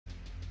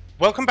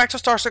Welcome back to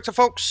Starsector,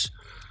 folks.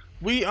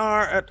 We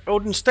are at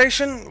Odin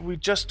Station. We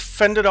just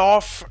fended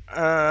off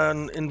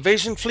an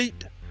invasion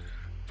fleet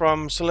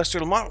from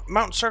Celestial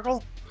Mountain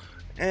Circle,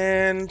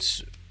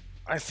 and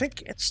I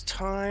think it's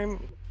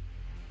time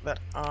that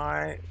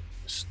I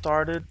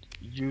started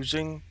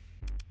using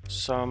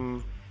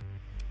some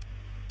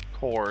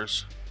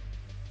cores.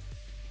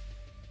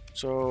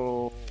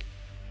 So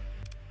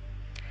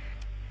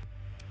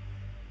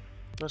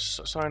let's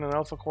assign an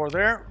alpha core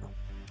there.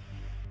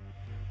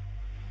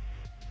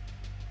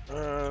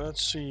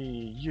 Let's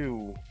see,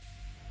 you.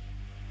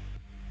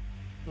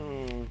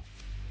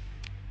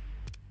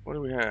 What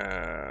do we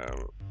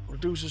have?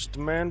 Reduces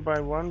demand by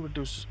 1,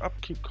 reduces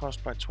upkeep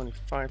cost by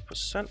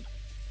 25%.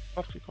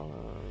 Upkeep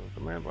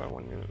demand by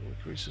 1 unit,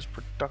 increases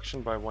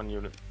production by 1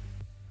 unit.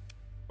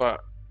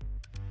 But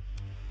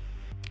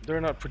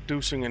they're not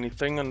producing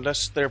anything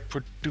unless they're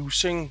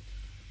producing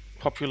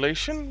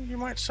population, you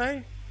might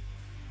say?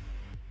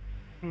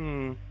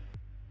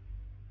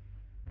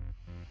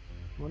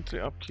 Monthly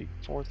upkeep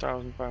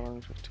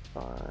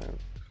 4,555.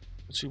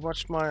 Let's see,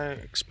 what's my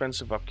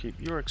expensive upkeep?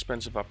 Your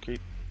expensive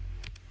upkeep.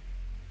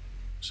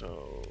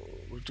 So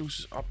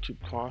reduces upkeep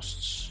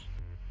costs.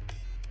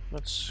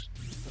 Let's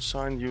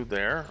assign you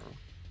there.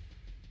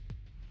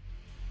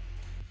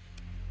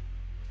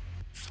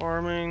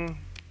 Farming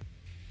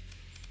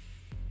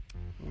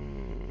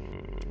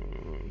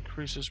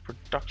increases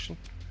production.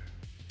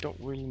 Don't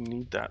really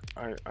need that.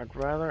 I'd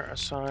rather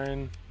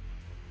assign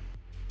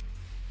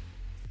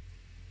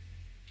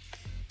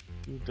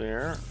you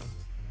there.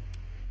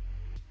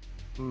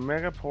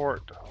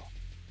 Megaport.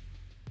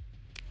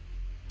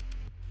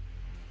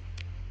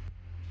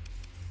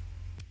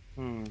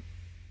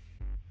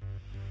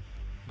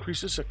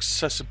 Increases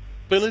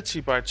accessibility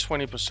by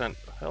 20%.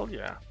 Hell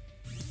yeah.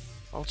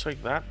 I'll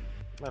take that.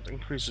 That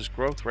increases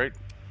growth rate.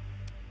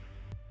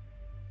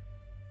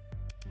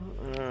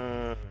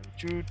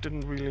 You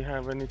didn't really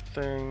have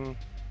anything.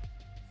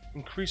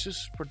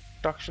 Increases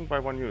production by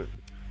 1 unit.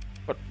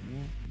 But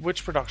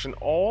which production?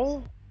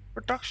 All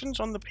productions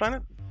on the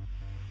planet?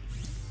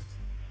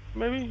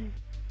 Maybe?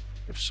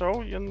 If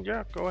so, then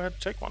yeah, go ahead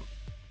and take one.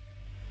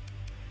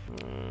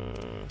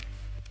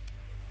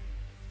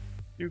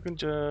 You can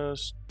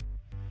just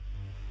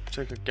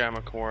take a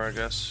gamma core, I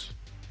guess.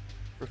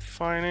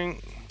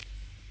 Refining.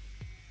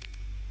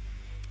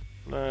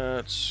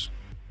 Let's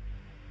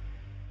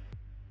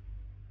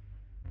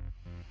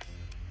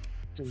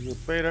give you a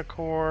beta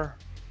core.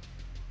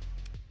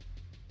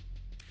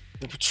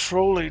 The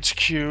patrol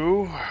HQ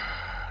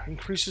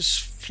increases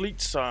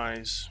fleet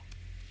size.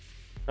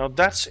 Now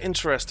that's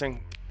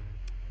interesting.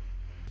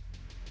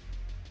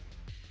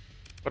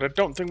 But I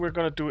don't think we're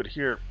going to do it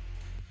here.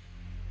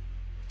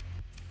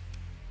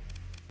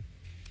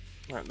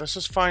 Alright, this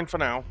is fine for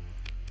now.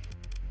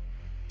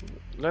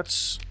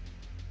 Let's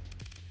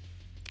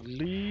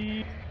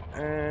leave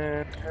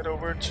and head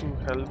over to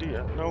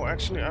Haldia. No,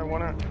 actually I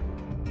want to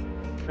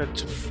head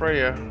to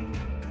Freya.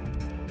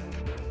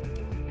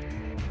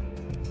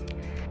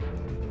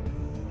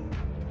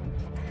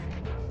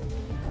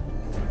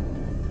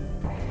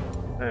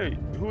 Hey,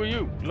 who are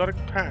you? Luddic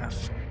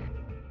Path.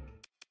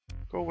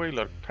 Go away,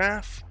 Luddic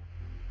Path.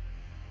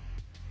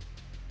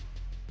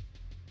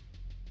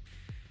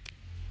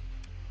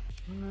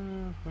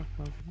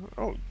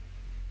 Oh,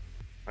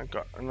 I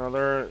got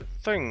another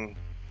thing.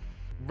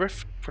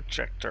 Rift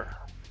projector.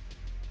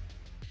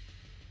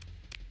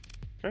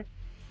 Okay.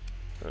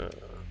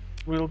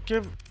 We'll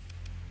give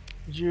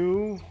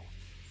you...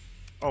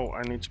 Oh,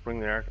 I need to bring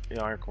the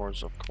AI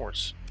cores, of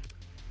course.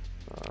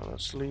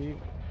 Let's leave.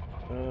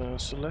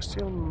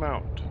 Celestial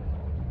Mount.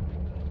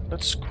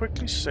 Let's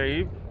quickly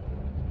save.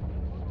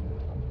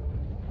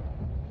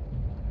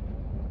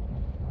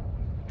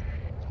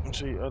 Let's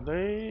see, are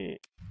they...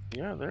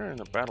 Yeah, they're in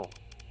a battle.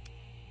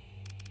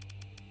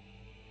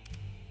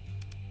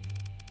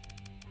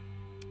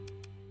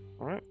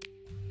 Alright.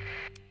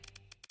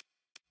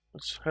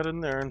 Let's head in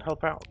there and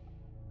help out.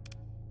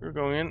 You're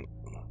going in.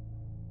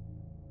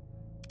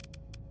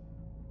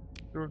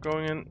 You're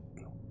going in.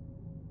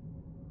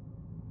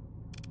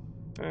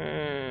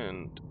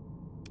 And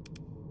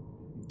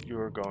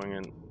you're going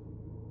in.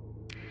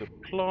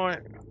 Deploy.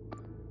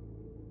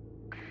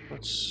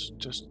 Let's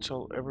just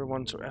tell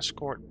everyone to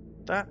escort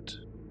that.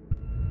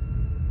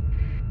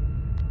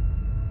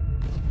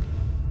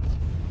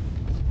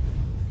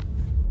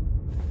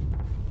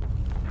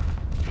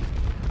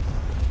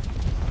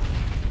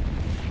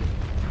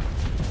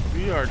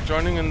 We are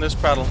joining in this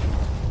battle.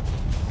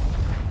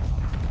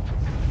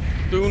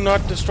 Do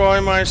not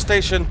destroy my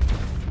station.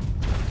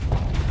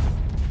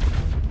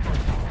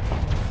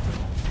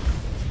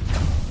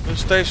 This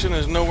station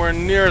is nowhere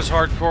near as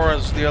hardcore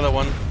as the other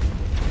one.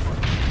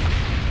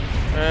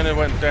 And it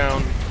went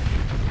down.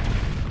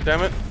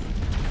 Damn it.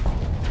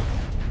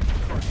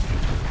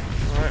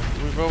 Alright,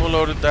 we've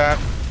overloaded that.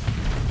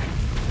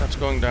 That's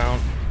going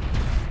down.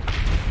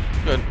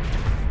 Good.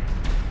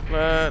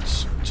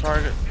 Let's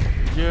target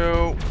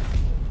you.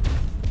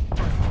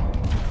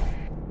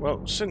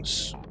 Well,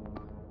 since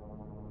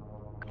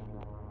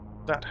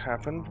that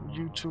happened.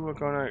 You two are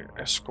gonna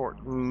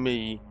escort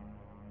me.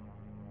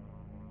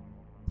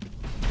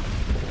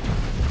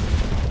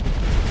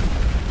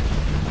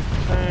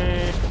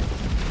 Okay.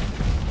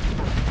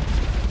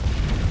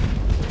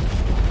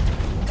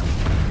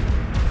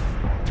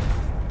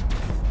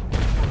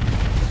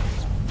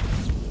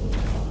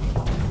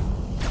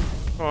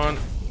 Come on,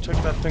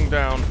 take that thing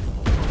down.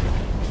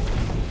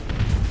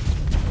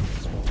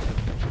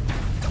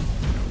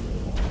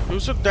 Do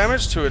some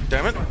damage to it,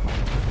 damn it.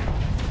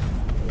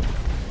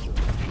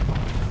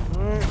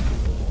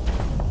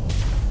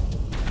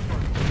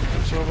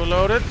 It's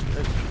overloaded.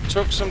 It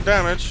took some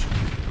damage.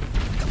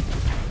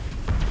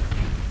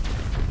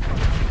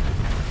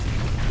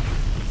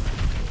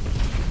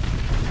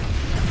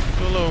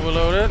 Still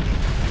overloaded.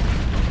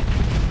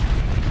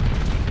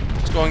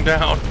 It's going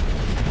down.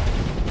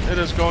 It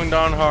is going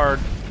down hard.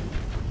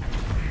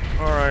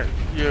 Alright,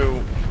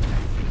 you.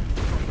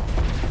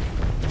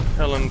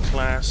 Helen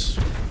class.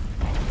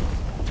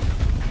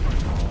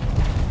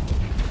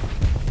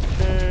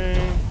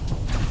 Okay.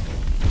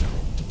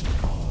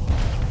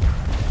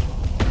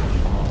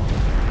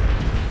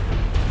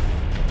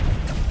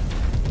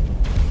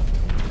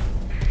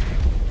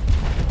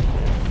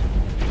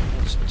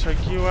 Let's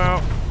take you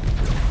out.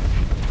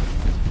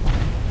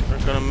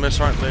 They're gonna miss,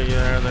 aren't they?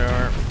 There they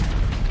are.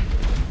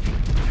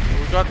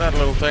 We got that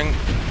little thing.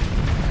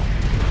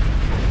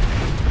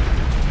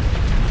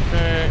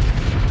 Okay.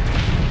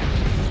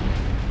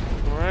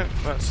 Alright,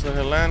 that's the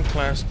Helen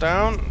class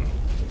down.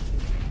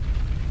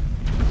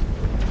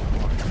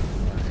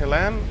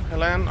 Helen?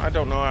 Helen? I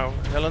don't know how.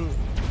 Helen?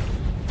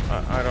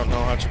 I don't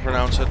know how to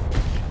pronounce it.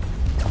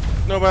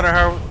 No matter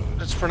how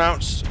it's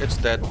pronounced, it's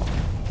dead.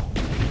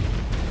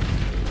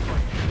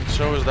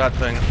 So is that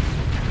thing.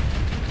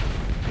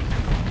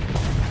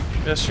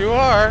 Yes, you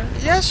are.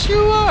 Yes, you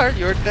are.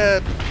 You're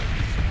dead.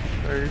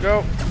 There you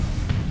go.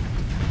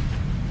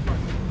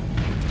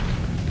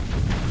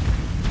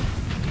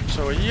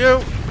 So are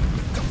you.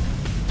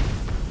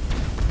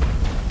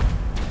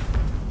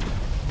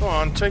 Go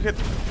on, take it.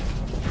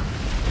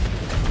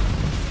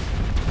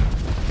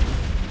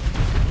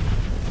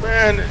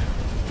 Man.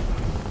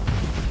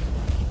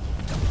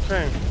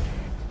 Okay.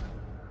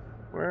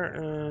 Where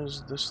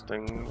is this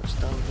thing? It's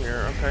down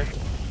here. Okay.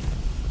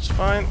 It's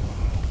fine.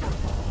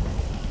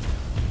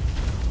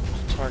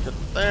 Target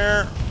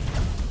there.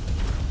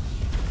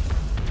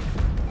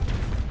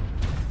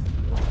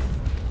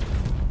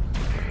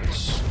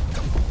 It's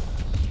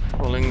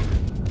pulling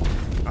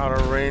out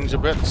of range a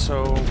bit,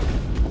 so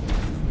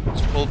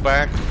let's pull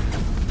back.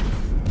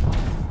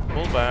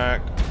 Pull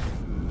back.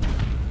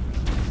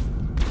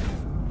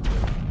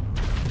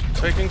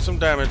 Taking some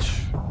damage.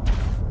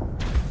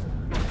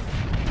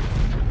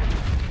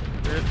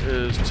 It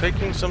is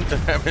taking some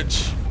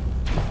damage.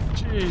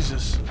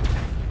 Jesus.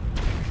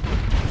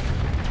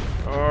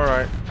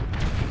 Alright.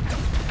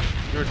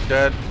 You're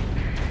dead.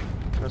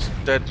 That's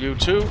dead, you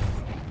too.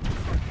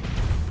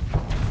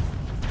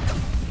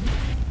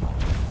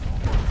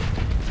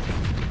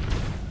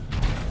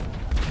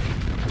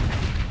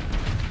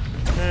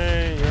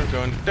 Okay, you're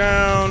going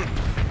down.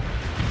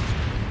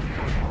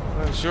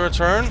 It's your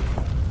turn.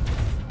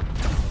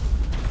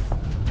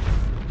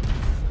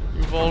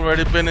 You've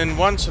already been in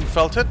once and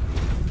felt it.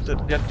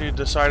 Yet you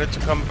decided to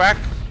come back.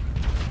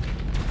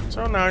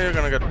 So now you're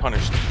gonna get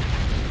punished.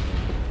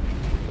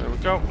 There we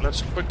go.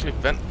 Let's quickly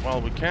vent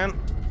while we can.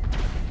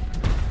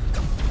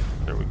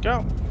 There we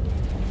go.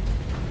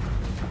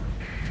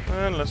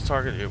 And let's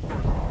target you.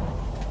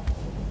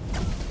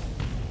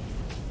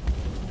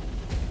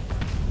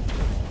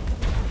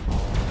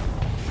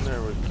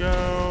 There we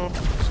go.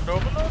 Is it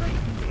overloading?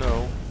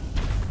 No.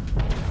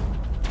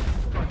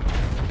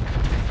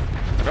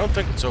 I don't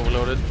think it's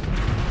overloaded.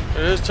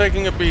 It is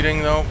taking a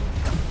beating though.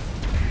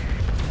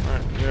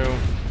 Alright, you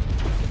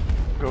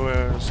go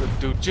as a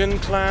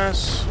Dujin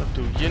class, a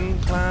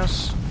Duyin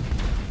class.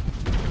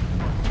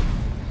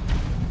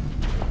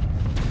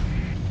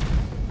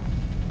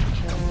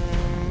 Okay.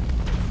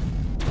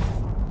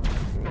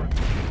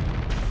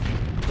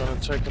 Gonna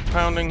take a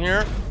pounding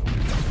here.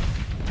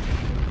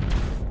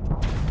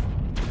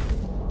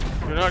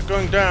 You're not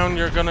going down,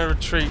 you're gonna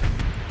retreat.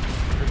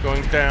 You're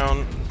going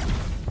down.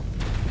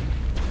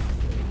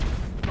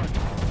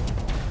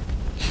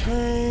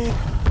 Okay.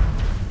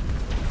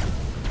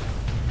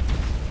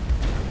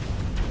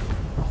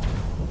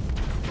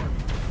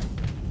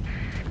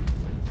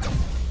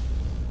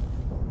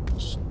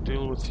 Let's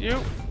deal with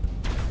you.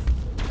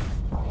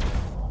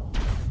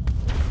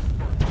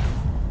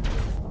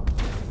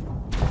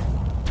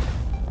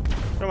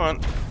 Come on.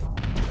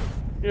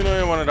 You know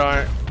you want to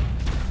die.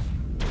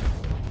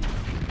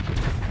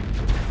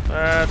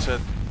 That's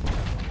it.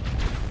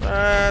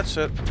 That's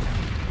it.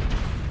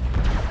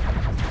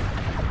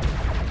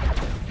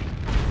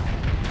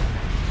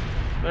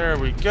 There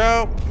we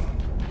go.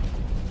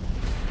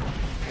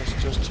 Let's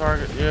just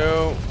target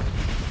you.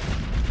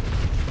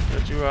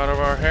 Get you out of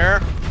our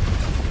hair.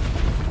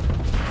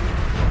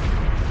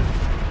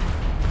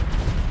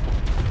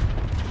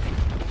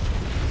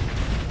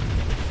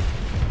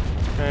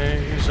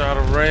 Okay, he's out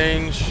of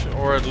range,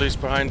 or at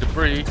least behind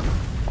debris.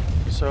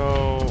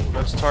 So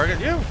let's target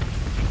you.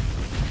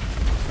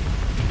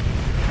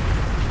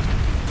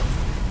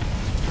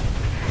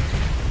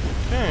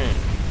 Okay.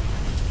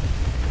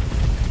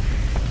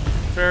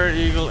 Fair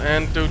Eagle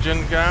and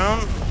Dujin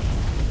down.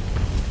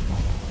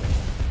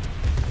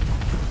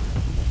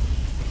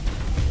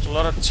 There's a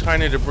lot of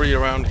tiny debris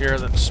around here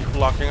that's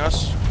blocking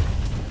us.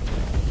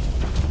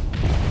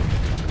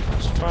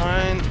 That's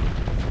fine.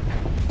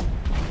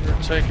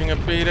 You're taking a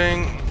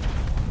beating.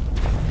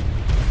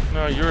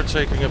 No, you're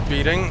taking a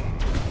beating.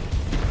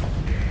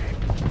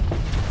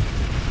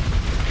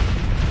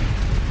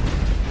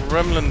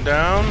 Gremlin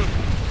down.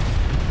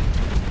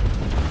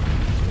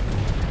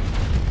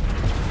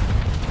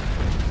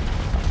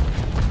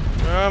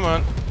 Come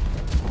on.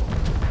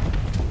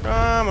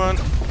 Come on.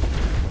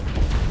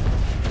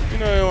 You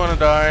know you want to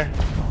die.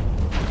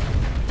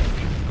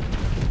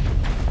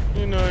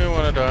 You know you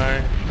want to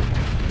die.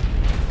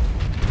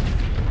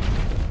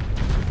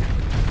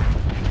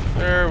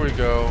 There we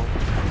go.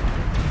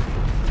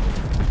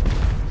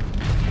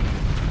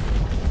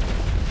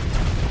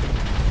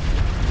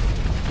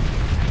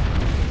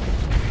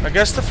 I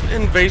guess the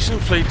invasion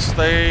fleets,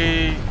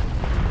 they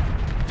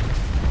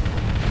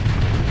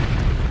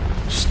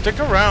stick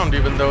around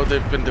even though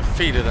they've been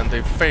defeated and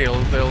they've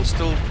failed. They'll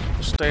still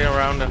stay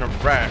around and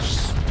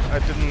harass. I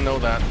didn't know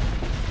that.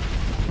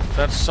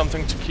 That's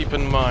something to keep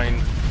in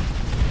mind.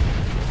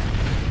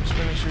 Let's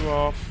finish you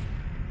off.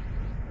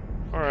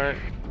 Alright,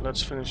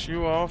 let's finish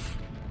you off.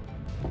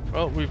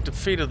 Well, we've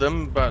defeated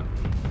them, but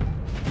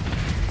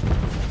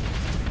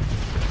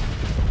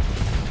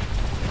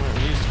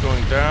he's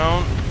going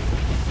down.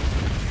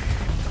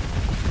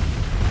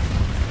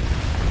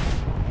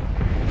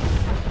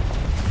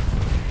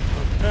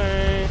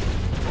 Okay.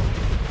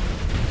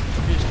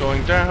 He's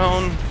going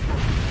down.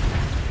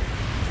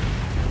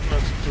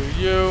 Let's do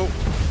you.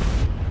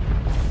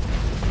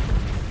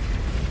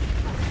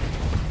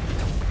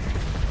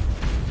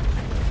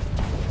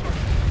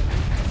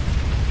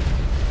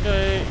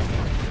 Okay.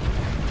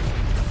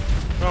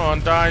 Go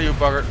on, die, you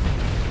bugger.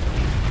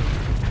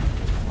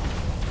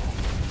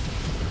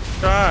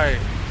 Die.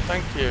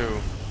 Thank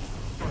you.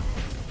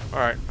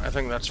 Alright, I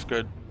think that's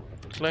good.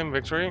 Claim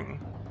victory.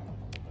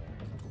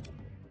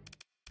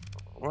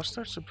 What's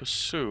there to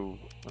pursue?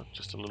 Oh,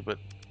 just a little bit.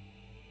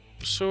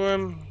 Pursue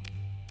him.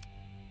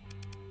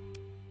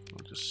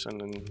 We'll just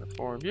send in the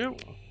 4 of you.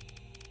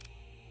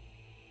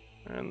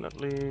 And that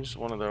leaves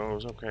one of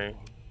those. Okay.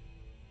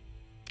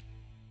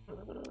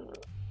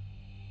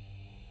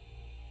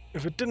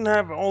 If it didn't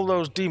have all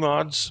those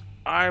D-mods,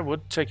 I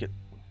would take it.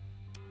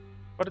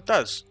 But it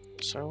does.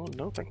 So,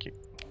 no thank you.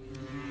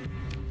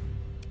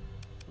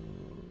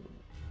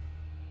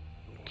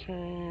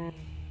 Okay.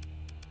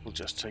 We'll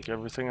just take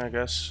everything, I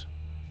guess.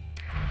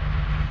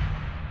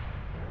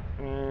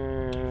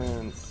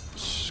 And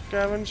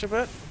scavenge a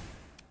bit.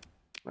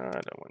 No, I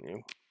don't want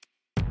you.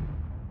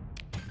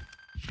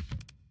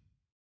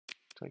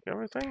 Take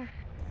everything.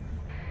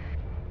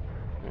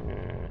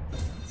 And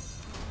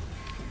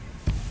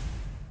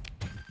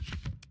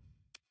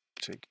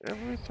take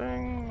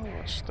everything.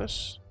 What's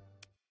this?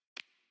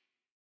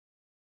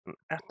 An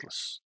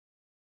atlas.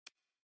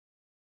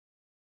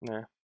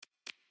 Nah.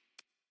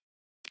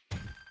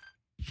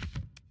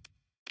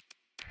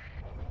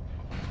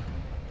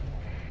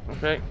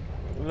 Okay,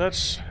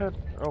 let's head.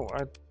 Oh,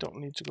 I don't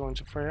need to go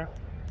into Freya.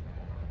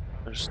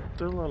 There's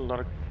still a lot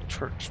of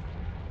church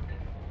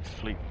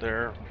fleet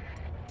there.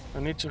 I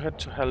need to head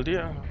to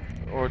Haldia,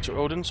 or to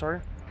Odin,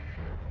 sorry,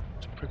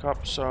 to pick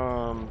up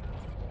some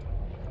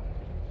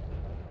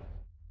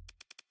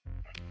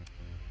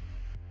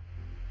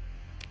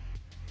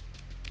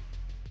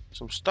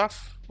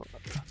stuff,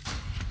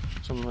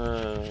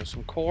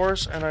 some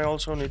cores, and I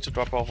also need to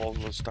drop off all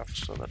the stuff,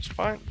 so that's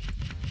fine.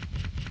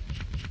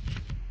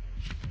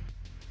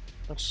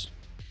 Let's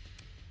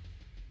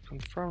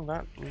confirm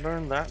that,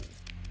 learn that.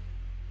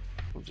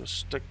 We'll just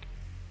stick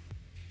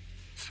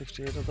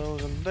 58 of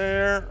those in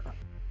there.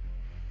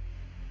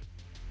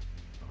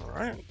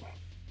 Alright.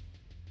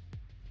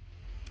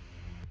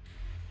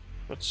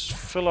 Let's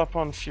fill up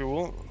on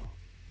fuel.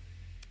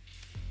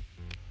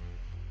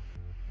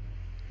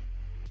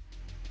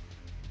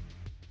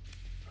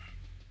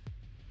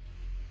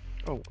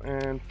 Oh,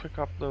 and pick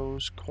up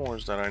those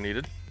cores that I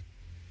needed.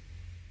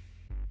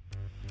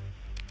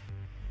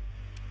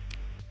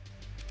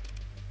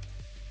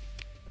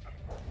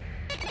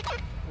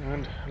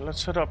 And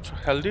let's head up to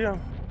Haldia.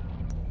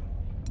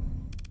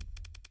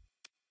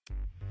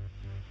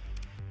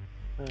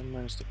 And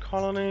there's the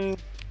colony.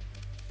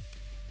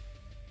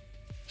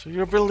 So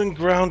you're building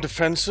ground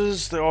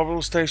defenses. The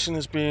orbital station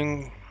is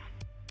being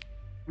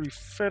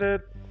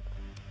refitted.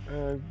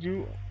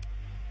 You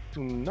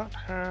do not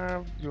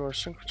have your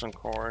synchrotron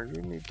core.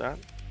 You need that.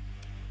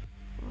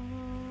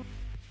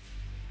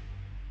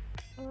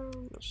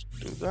 Let's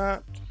do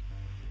that.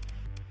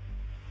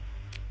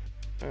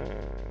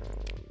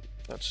 And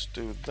let's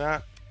do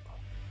that.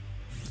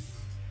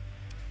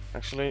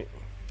 Actually,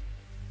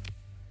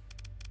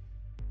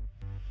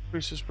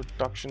 increases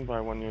production by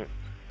 1 unit.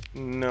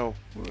 No.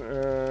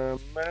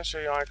 Manage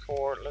AI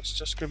core. Let's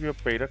just give you a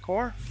beta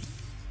core.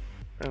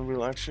 And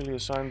we'll actually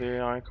assign the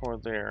AI core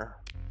there.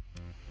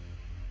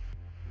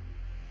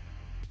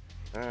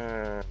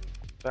 And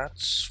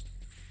that's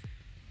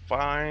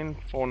fine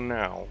for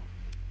now.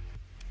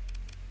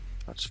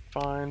 That's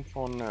fine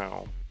for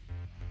now.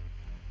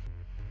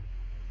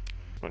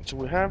 Right, so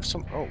we have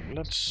some... Oh,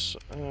 let's...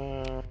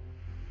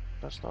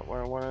 that's not what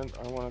I wanted.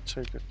 I want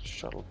to take a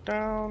shuttle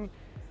down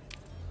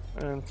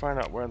and find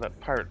out where that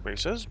pirate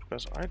base is,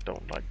 because I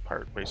don't like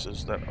pirate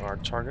bases that are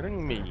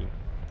targeting me.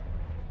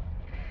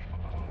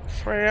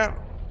 Freya.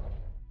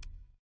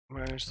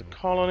 Manage the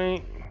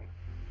colony.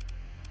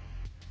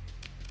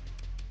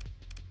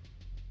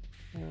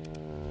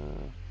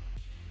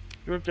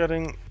 You're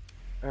getting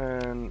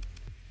an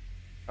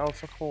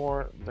alpha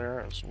core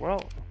there as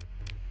well.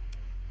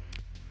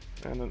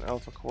 And an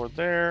alpha core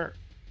there.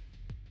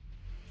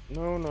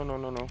 No.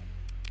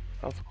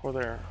 Alpha core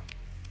there.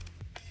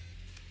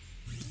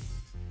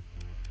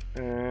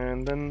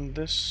 And then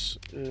this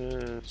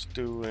is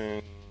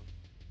doing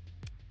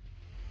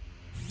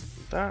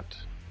that.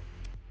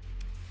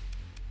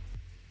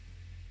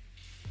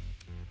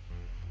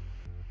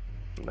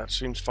 That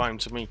seems fine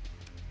to me.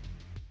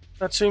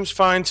 That seems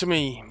fine to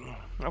me.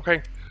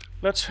 Okay,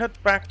 let's head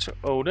back to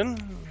Odin.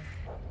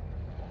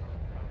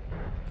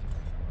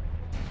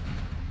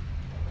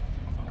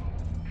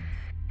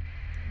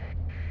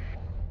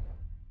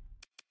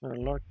 There are a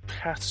lot of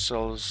path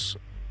cells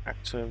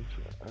active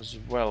as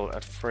well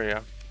at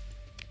Freya.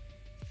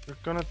 We're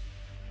gonna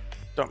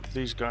dump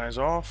these guys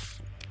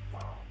off.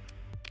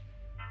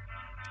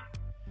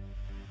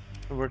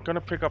 And we're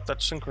gonna pick up that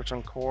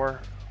synchrotron core.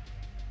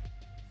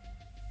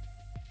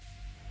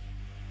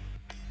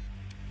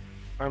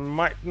 I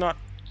might not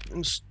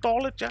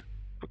install it yet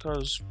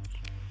because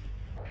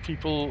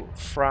people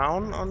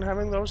frown on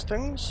having those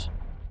things.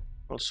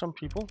 Well, some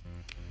people.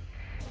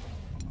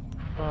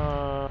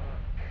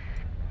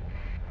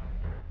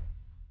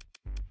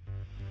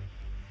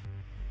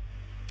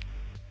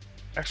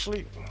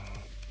 Actually,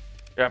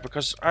 yeah,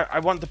 because I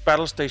want the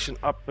battle station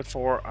up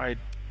before I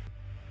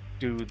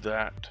do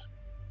that.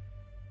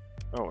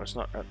 Oh, it's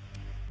not at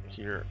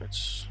here,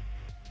 it's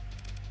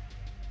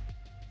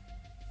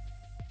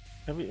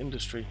heavy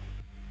industry.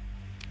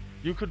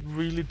 You could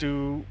really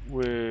do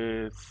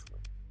with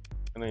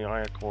an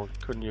AI core,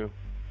 couldn't you?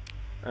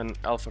 An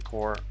alpha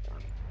core.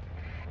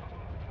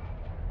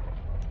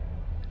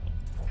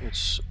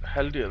 It's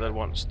Heldia that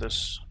wants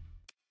this.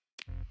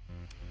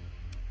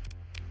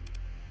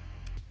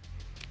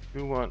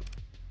 You want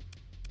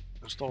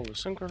install the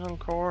synchrotron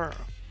core.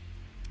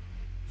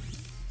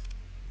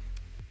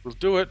 We'll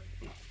do it.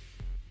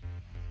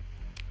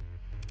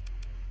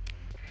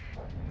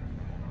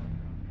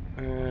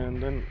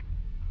 And then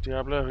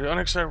Diablo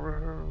Onyx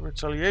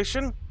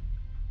retaliation.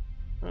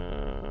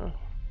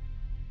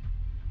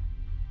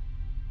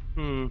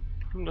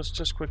 Let's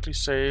just quickly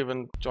save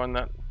and join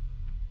that.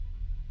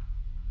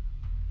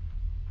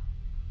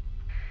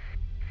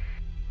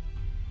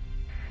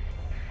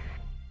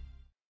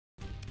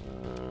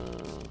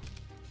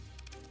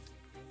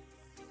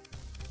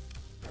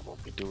 I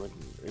won't be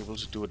able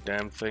to do a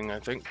damn thing, I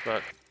think,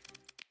 but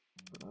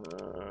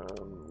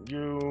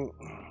you.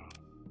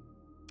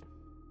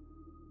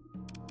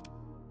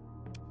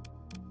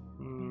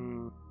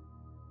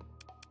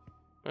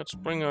 Let's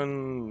bring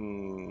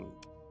on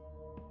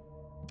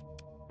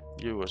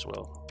you as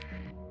well.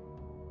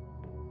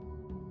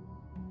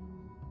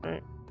 Okay.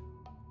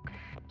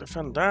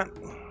 Defend that.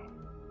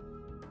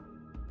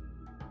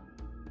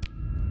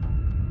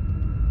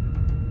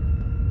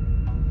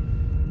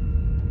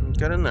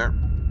 Get in there.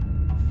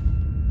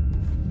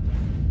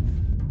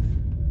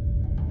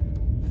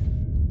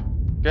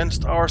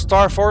 Against our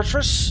Star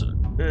Fortress,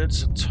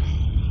 it's a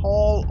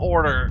tall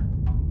order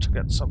to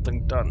get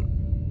something done.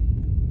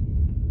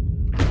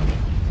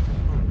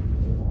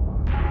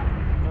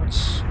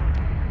 Let's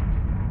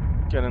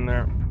get in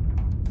there.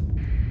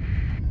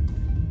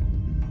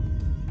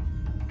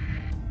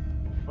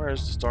 Where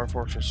is the Star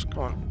Fortress?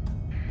 Come on.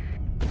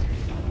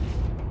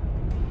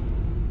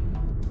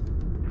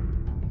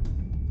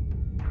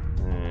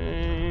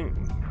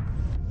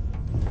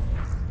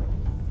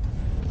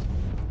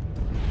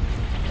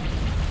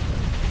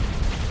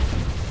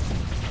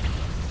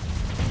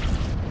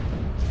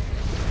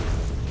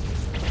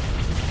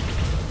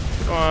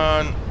 Come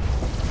on.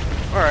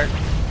 Alright.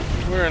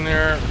 We're in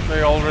there.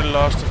 They already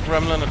lost a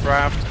Gremlin, a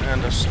Draft,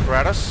 and a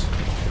Stratus.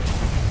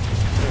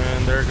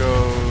 And there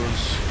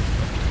goes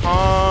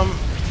Tom.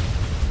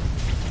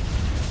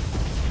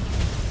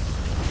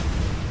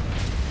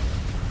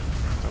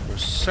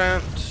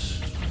 %.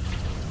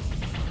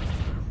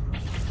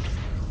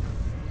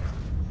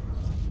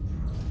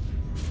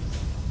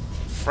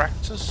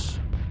 Fractus.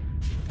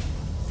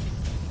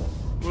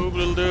 Move,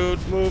 little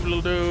dude. Move,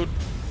 little dude.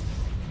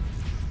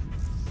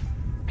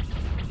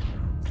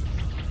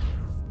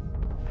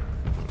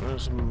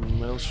 There's a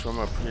maelstrom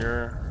up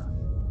here.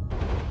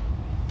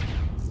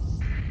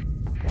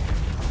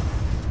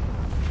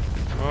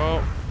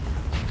 Oh,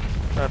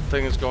 that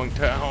thing is going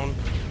down.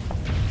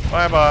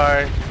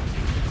 Bye-bye.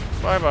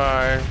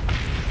 Bye-bye.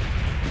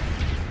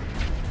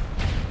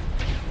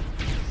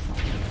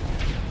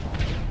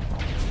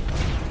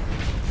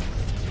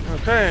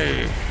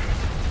 Okay.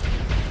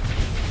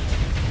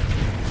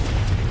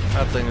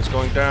 That thing is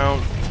going down.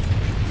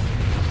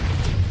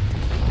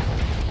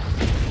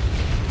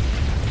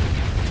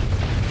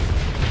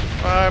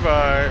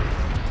 Bye-bye.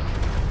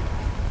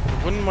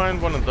 Wouldn't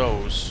mind one of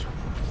those.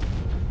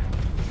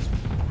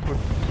 Could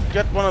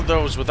get one of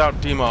those without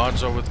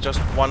demods, or with just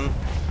one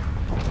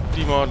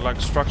demod, like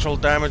structural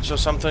damage or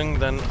something,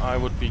 then I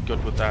would be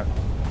good with that.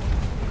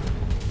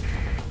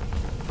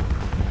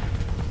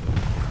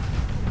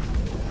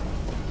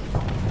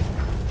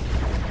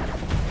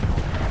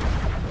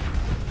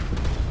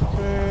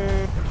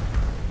 Okay.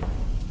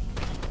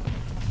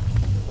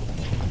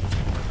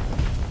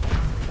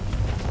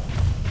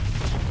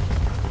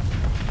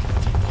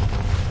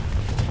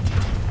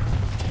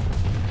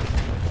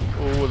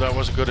 Oh, that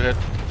was a good hit.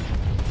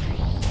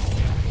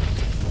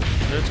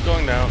 It's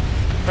going down.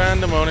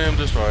 Pandemonium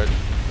destroyed.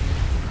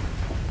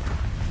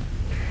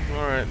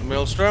 Alright,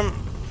 Maelstrom.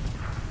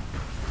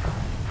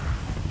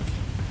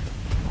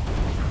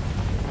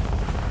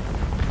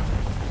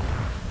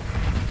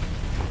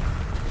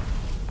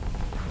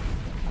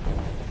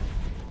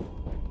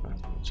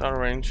 It's out of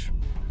range.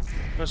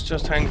 Let's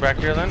just hang back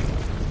here then.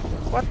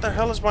 What the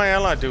hell is my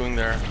ally doing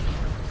there?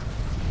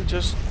 He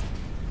just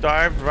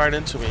dived right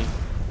into me.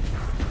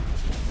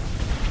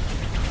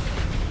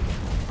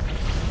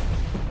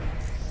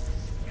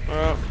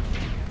 Well,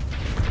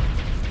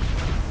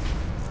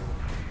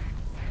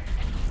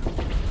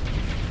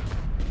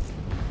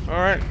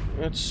 alright,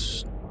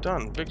 it's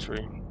done.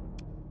 Victory.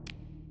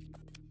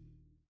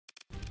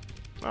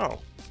 Oh.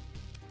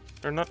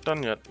 They're not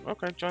done yet.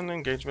 Okay, join the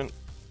engagement.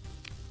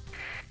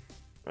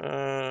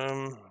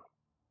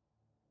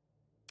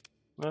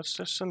 Let's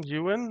just send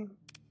you in.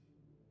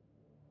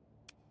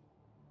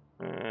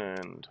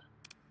 And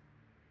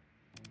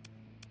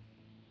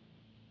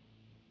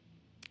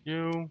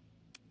you.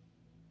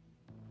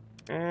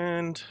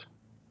 And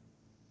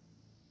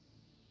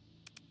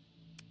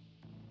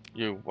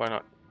you. Why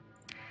not?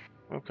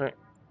 Okay.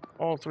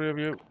 All three of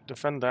you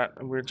defend that,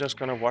 and we're just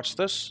gonna watch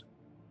this.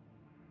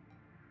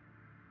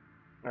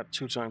 At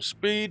 2 times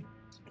speed.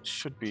 It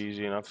should be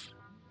easy enough.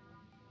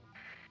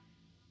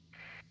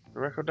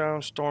 Record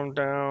down, storm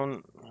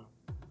down.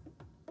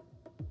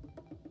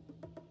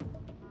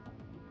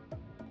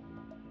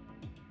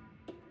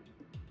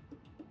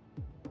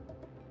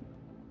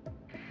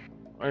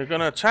 Are you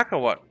gonna attack or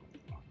what?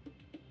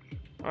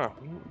 Oh,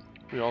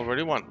 we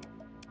already won.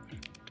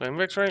 Claim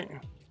victory.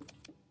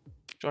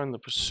 Join the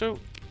pursuit.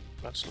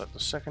 Let's let the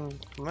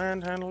second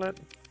command handle it.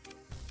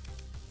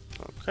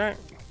 Okay.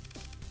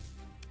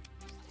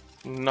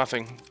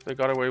 Nothing. They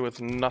got away with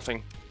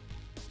nothing.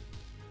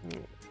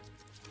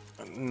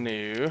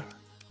 No.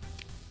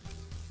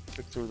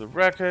 Pick through the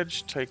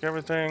wreckage, take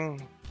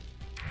everything.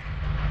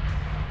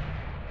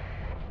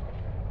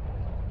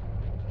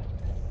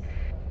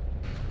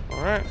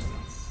 Alright.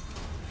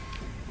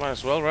 Might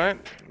as well, right?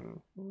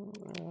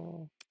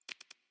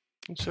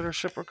 Consider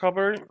ship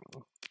recovery.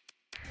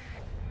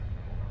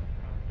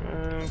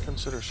 And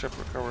consider ship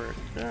recovery.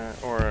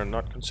 Or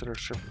not consider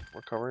ship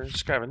recovery.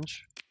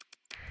 Scavenge.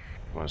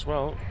 Might as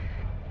well.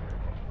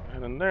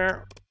 Head in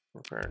there.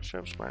 Repair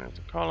ships, mine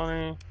into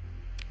colony.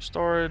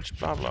 Storage,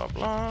 blah blah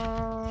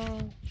blah.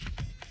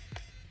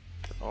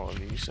 Put all of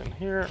these in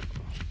here.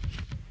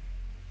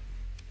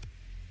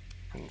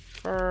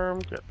 Confirm,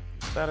 get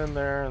that in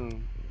there,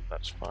 and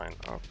that's fine.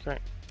 Okay.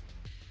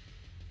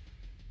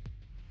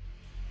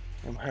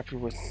 I'm happy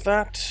with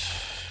that.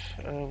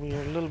 We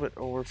are a little bit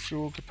over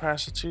fuel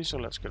capacity, so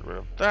let's get rid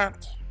of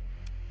that.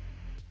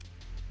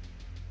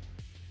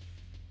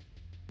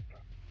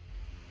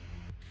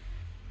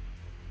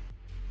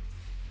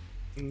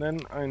 And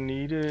then I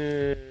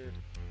needed...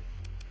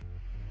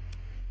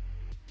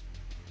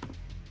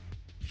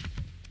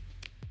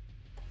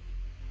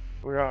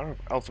 We're out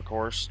of alpha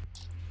cores.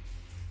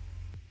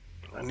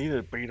 I needed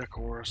a beta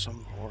core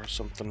or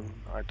something.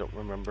 I don't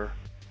remember.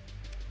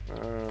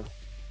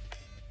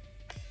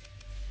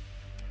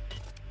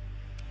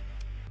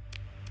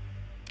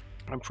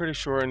 I'm pretty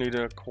sure I need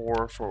a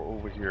core for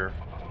over here.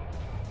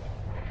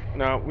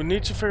 Now we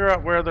need to figure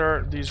out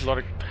where these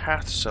logic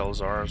path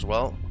cells are as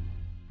well.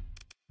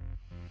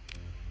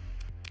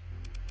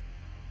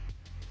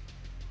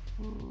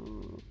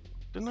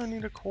 Didn't I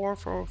need a core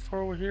for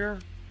over here?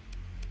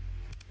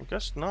 I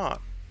guess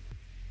not.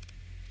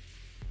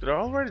 Did I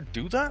already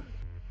do that?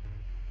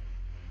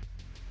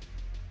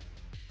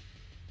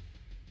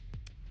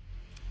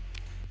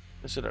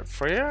 Is it at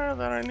Freya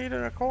that I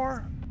needed a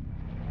core?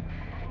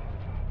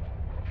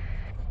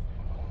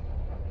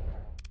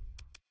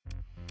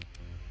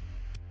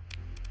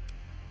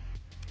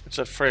 It's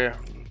at Freya,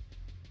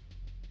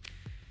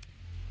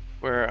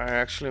 where I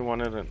actually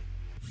wanted an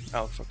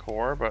alpha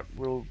core, but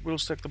we'll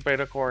stick the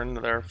beta core in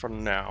there for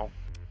now.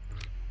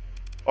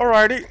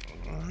 Alrighty.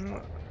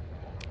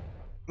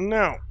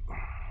 Now,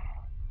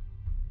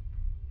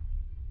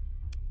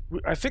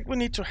 I think we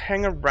need to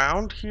hang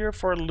around here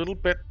for a little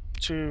bit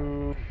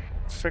to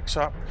fix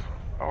up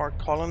our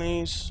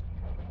colonies.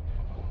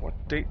 What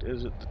date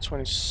is it? The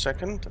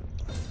 22nd?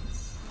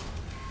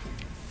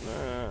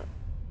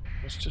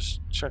 Let's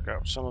just check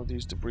out some of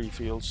these debris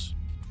fields.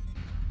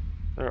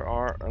 There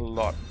are a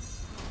lot.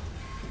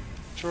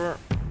 Sure.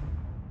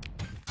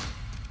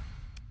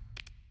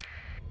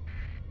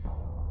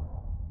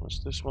 What's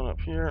this one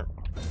up here?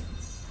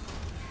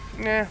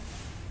 Nah.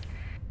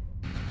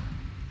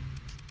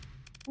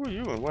 Who are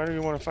you and why do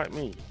you want to fight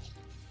me?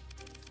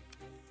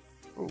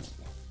 Ooh.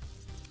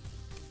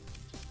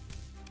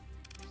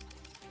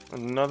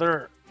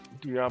 Another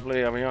Diable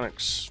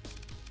Avionics.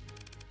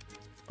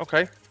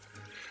 Okay.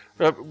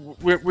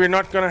 We're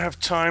not going to have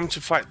time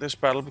to fight this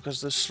battle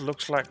because this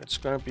looks like it's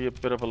going to be a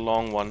bit of a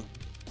long one.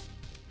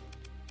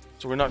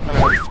 So we're not going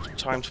to have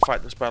time to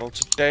fight this battle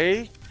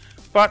today,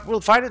 but we'll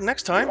fight it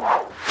next time.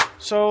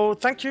 So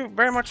thank you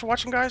very much for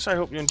watching, guys. I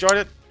hope you enjoyed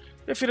it.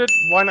 If you did,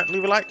 why not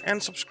leave a like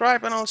and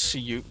subscribe, and I'll see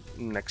you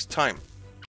next time.